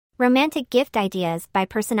Romantic gift ideas by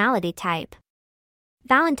personality type.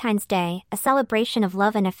 Valentine's Day, a celebration of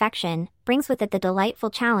love and affection, brings with it the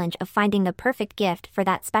delightful challenge of finding the perfect gift for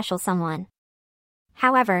that special someone.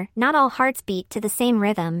 However, not all hearts beat to the same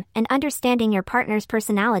rhythm, and understanding your partner's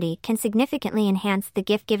personality can significantly enhance the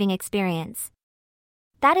gift-giving experience.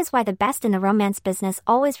 That is why the best in the romance business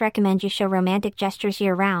always recommend you show romantic gestures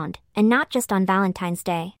year-round, and not just on Valentine's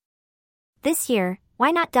Day. This year, why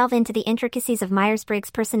not delve into the intricacies of Myers-Briggs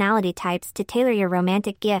personality types to tailor your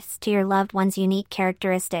romantic gifts to your loved one's unique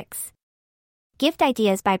characteristics? Gift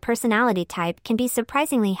ideas by personality type can be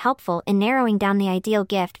surprisingly helpful in narrowing down the ideal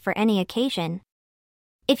gift for any occasion.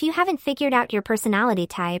 If you haven't figured out your personality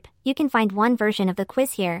type, you can find one version of the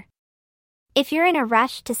quiz here. If you're in a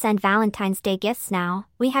rush to send Valentine's Day gifts now,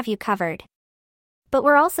 we have you covered. But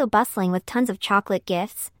we're also bustling with tons of chocolate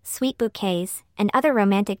gifts, sweet bouquets, and other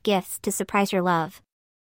romantic gifts to surprise your love.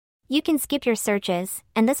 You can skip your searches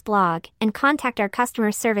and this blog and contact our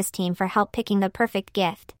customer service team for help picking the perfect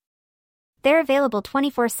gift. They're available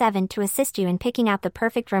 24/7 to assist you in picking out the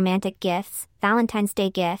perfect romantic gifts, Valentine's Day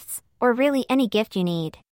gifts, or really any gift you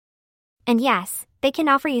need. And yes, they can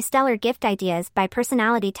offer you stellar gift ideas by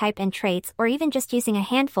personality type and traits, or even just using a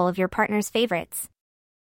handful of your partner's favorites.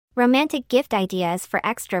 Romantic gift ideas for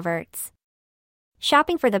extroverts.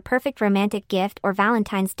 Shopping for the perfect romantic gift or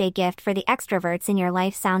Valentine's Day gift for the extroverts in your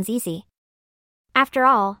life sounds easy. After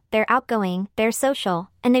all, they're outgoing, they're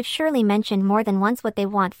social, and they've surely mentioned more than once what they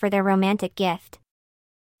want for their romantic gift.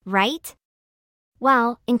 Right?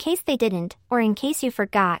 Well, in case they didn't, or in case you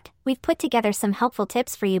forgot, we've put together some helpful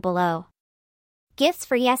tips for you below. Gifts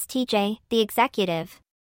for ESTJ, the executive.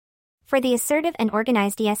 For the assertive and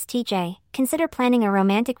organized ESTJ, consider planning a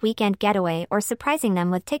romantic weekend getaway or surprising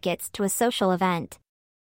them with tickets to a social event.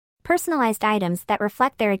 Personalized items that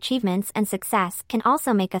reflect their achievements and success can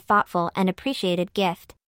also make a thoughtful and appreciated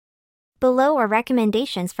gift. Below are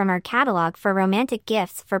recommendations from our catalog for romantic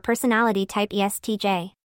gifts for personality type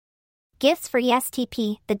ESTJ. Gifts for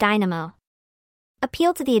ESTP, the dynamo.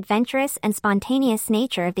 Appeal to the adventurous and spontaneous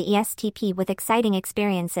nature of the ESTP with exciting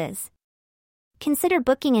experiences. Consider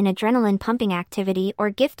booking an adrenaline-pumping activity or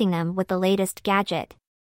gifting them with the latest gadget.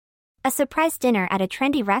 A surprise dinner at a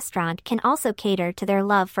trendy restaurant can also cater to their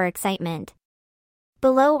love for excitement.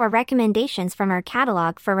 Below are recommendations from our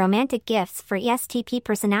catalog for romantic gifts for ESTP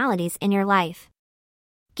personalities in your life.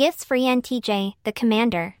 Gifts for ENTJ, the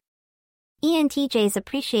commander. ENTJs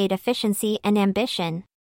appreciate efficiency and ambition.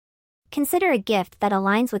 Consider a gift that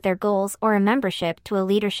aligns with their goals or a membership to a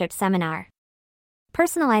leadership seminar.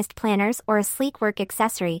 Personalized planners or a sleek work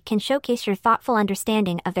accessory can showcase your thoughtful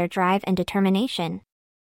understanding of their drive and determination.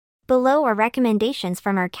 Below are recommendations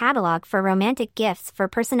from our catalog for romantic gifts for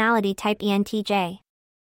personality type ENTJ.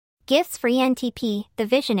 Gifts for ENTP, the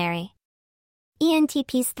visionary.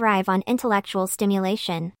 ENTPs thrive on intellectual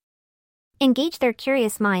stimulation. Engage their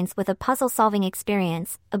curious minds with a puzzle-solving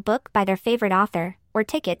experience, a book by their favorite author, or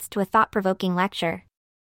tickets to a thought-provoking lecture.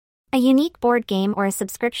 A unique board game or a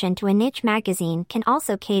subscription to a niche magazine can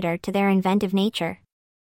also cater to their inventive nature.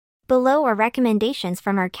 Below are recommendations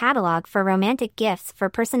from our catalog for romantic gifts for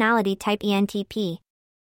personality type ENTP.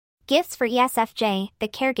 Gifts for ESFJ, the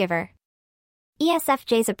caregiver.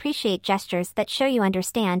 ESFJs appreciate gestures that show you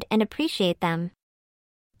understand and appreciate them.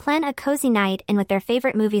 Plan a cozy night in with their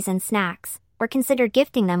favorite movies and snacks, or consider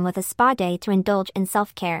gifting them with a spa day to indulge in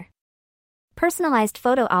self-care. Personalized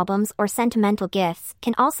photo albums or sentimental gifts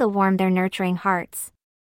can also warm their nurturing hearts.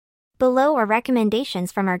 Below are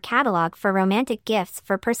recommendations from our catalog for romantic gifts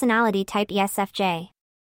for personality type ESFJ.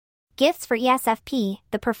 Gifts for ESFP,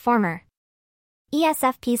 the performer.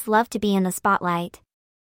 ESFPs love to be in the spotlight.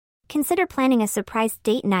 Consider planning a surprise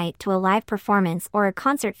date night to a live performance or a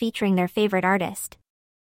concert featuring their favorite artist.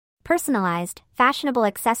 Personalized, fashionable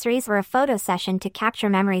accessories or a photo session to capture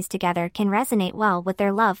memories together can resonate well with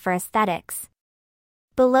their love for aesthetics.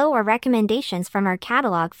 Below are recommendations from our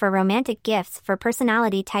catalog for romantic gifts for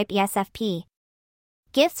personality type ESFP.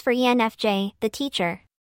 Gifts for ENFJ, the teacher.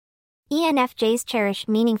 ENFJs cherish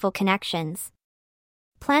meaningful connections.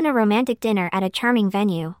 Plan a romantic dinner at a charming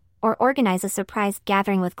venue, or organize a surprise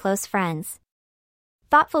gathering with close friends.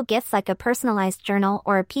 Thoughtful gifts like a personalized journal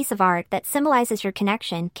or a piece of art that symbolizes your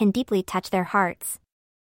connection can deeply touch their hearts.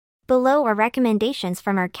 Below are recommendations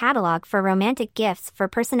from our catalog for romantic gifts for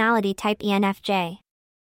personality type ENFJ.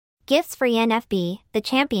 Gifts for ENFP, the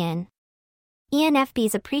champion.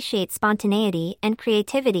 ENFPs appreciate spontaneity and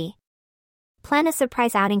creativity. Plan a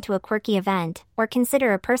surprise outing to a quirky event, or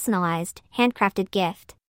consider a personalized, handcrafted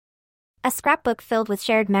gift. A scrapbook filled with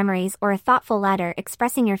shared memories or a thoughtful letter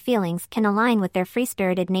expressing your feelings can align with their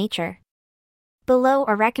free-spirited nature. Below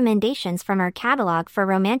are recommendations from our catalog for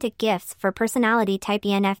romantic gifts for personality type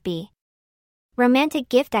ENFP. Romantic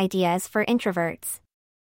gift ideas for introverts.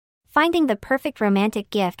 Finding the perfect romantic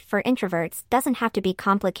gift for introverts doesn't have to be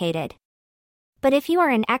complicated. But if you are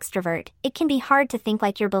an extrovert, it can be hard to think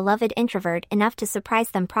like your beloved introvert enough to surprise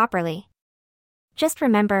them properly. Just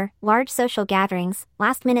remember, large social gatherings,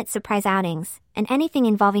 last-minute surprise outings, and anything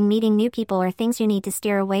involving meeting new people are things you need to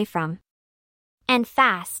steer away from. And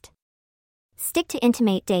fast. Stick to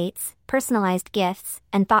intimate dates, personalized gifts,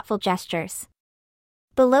 and thoughtful gestures.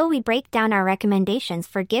 Below we break down our recommendations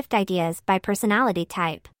for gift ideas by personality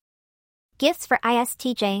type. Gifts for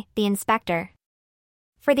ISTJ, the inspector.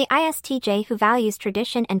 For the ISTJ who values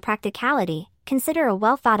tradition and practicality, consider a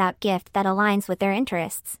well-thought-out gift that aligns with their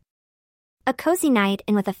interests. A cozy night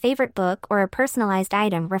in with a favorite book or a personalized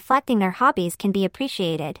item reflecting their hobbies can be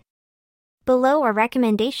appreciated. Below are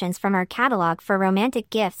recommendations from our catalog for romantic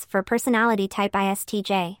gifts for personality type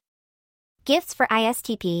ISTJ. Gifts for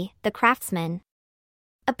ISTP, the craftsman.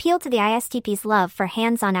 Appeal to the ISTP's love for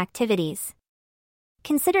hands-on activities.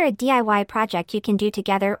 Consider a DIY project you can do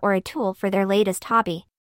together or a tool for their latest hobby.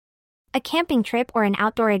 A camping trip or an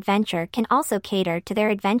outdoor adventure can also cater to their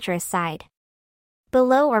adventurous side.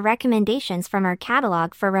 Below are recommendations from our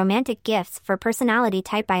catalog for romantic gifts for personality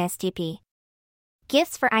type ISTP.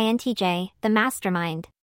 Gifts for INTJ, the mastermind.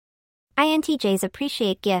 INTJs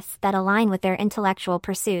appreciate gifts that align with their intellectual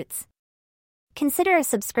pursuits. Consider a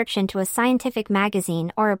subscription to a scientific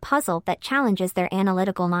magazine or a puzzle that challenges their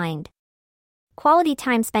analytical mind. Quality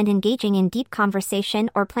time spent engaging in deep conversation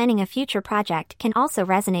or planning a future project can also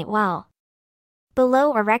resonate well.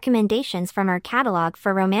 Below are recommendations from our catalog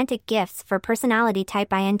for romantic gifts for personality type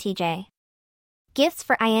INTJ. Gifts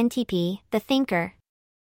for INTP, the thinker.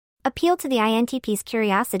 Appeal to the INTP's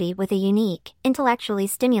curiosity with a unique, intellectually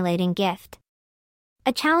stimulating gift.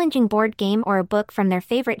 A challenging board game or a book from their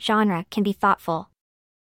favorite genre can be thoughtful.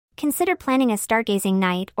 Consider planning a stargazing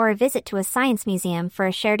night or a visit to a science museum for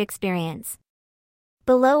a shared experience.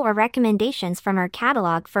 Below are recommendations from our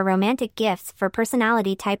catalog for romantic gifts for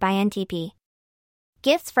personality type INTP.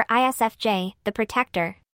 Gifts for ISFJ, the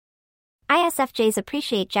protector. ISFJs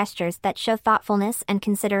appreciate gestures that show thoughtfulness and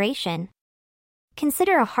consideration.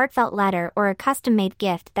 Consider a heartfelt letter or a custom-made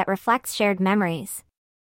gift that reflects shared memories.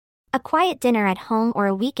 A quiet dinner at home or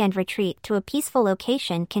a weekend retreat to a peaceful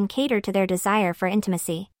location can cater to their desire for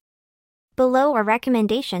intimacy. Below are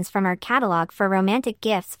recommendations from our catalog for romantic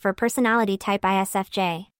gifts for personality type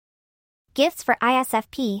ISFJ. Gifts for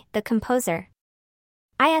ISFP, the composer.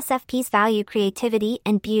 ISFPs value creativity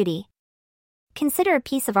and beauty. Consider a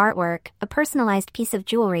piece of artwork, a personalized piece of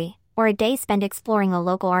jewelry, or a day spent exploring a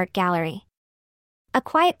local art gallery. A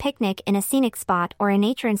quiet picnic in a scenic spot or a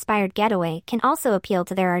nature-inspired getaway can also appeal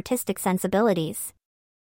to their artistic sensibilities.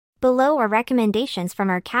 Below are recommendations from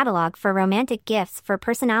our catalog for romantic gifts for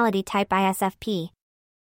personality type ISFP.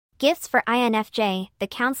 Gifts for INFJ, the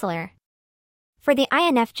counselor. For the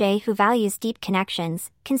INFJ who values deep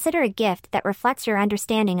connections, consider a gift that reflects your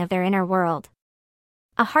understanding of their inner world.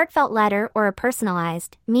 A heartfelt letter or a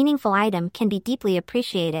personalized, meaningful item can be deeply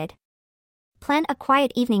appreciated. Plan a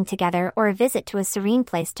quiet evening together or a visit to a serene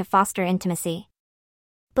place to foster intimacy.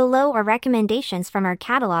 Below are recommendations from our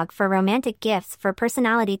catalog for romantic gifts for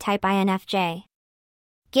personality type INFJ.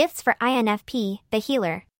 Gifts for INFP, the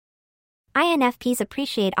healer. INFPs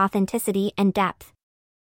appreciate authenticity and depth.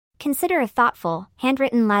 Consider a thoughtful,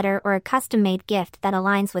 handwritten letter or a custom-made gift that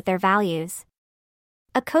aligns with their values.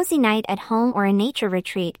 A cozy night at home or a nature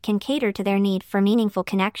retreat can cater to their need for meaningful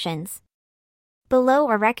connections. Below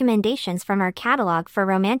are recommendations from our catalog for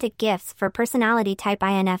romantic gifts for personality type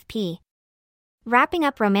INFP. Wrapping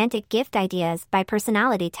up romantic gift ideas by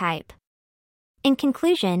personality type. In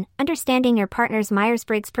conclusion, understanding your partner's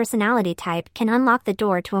Myers-Briggs personality type can unlock the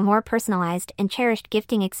door to a more personalized and cherished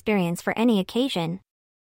gifting experience for any occasion.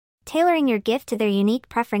 Tailoring your gift to their unique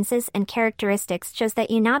preferences and characteristics shows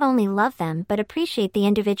that you not only love them but appreciate the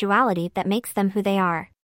individuality that makes them who they are.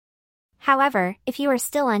 However, if you are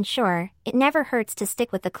still unsure, it never hurts to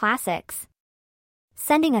stick with the classics.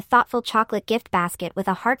 Sending a thoughtful chocolate gift basket with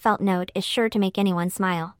a heartfelt note is sure to make anyone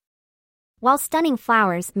smile. While stunning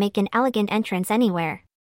flowers make an elegant entrance anywhere.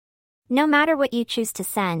 No matter what you choose to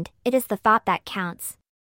send, it is the thought that counts.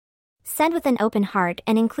 Send with an open heart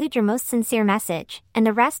and include your most sincere message, and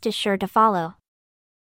the rest is sure to follow.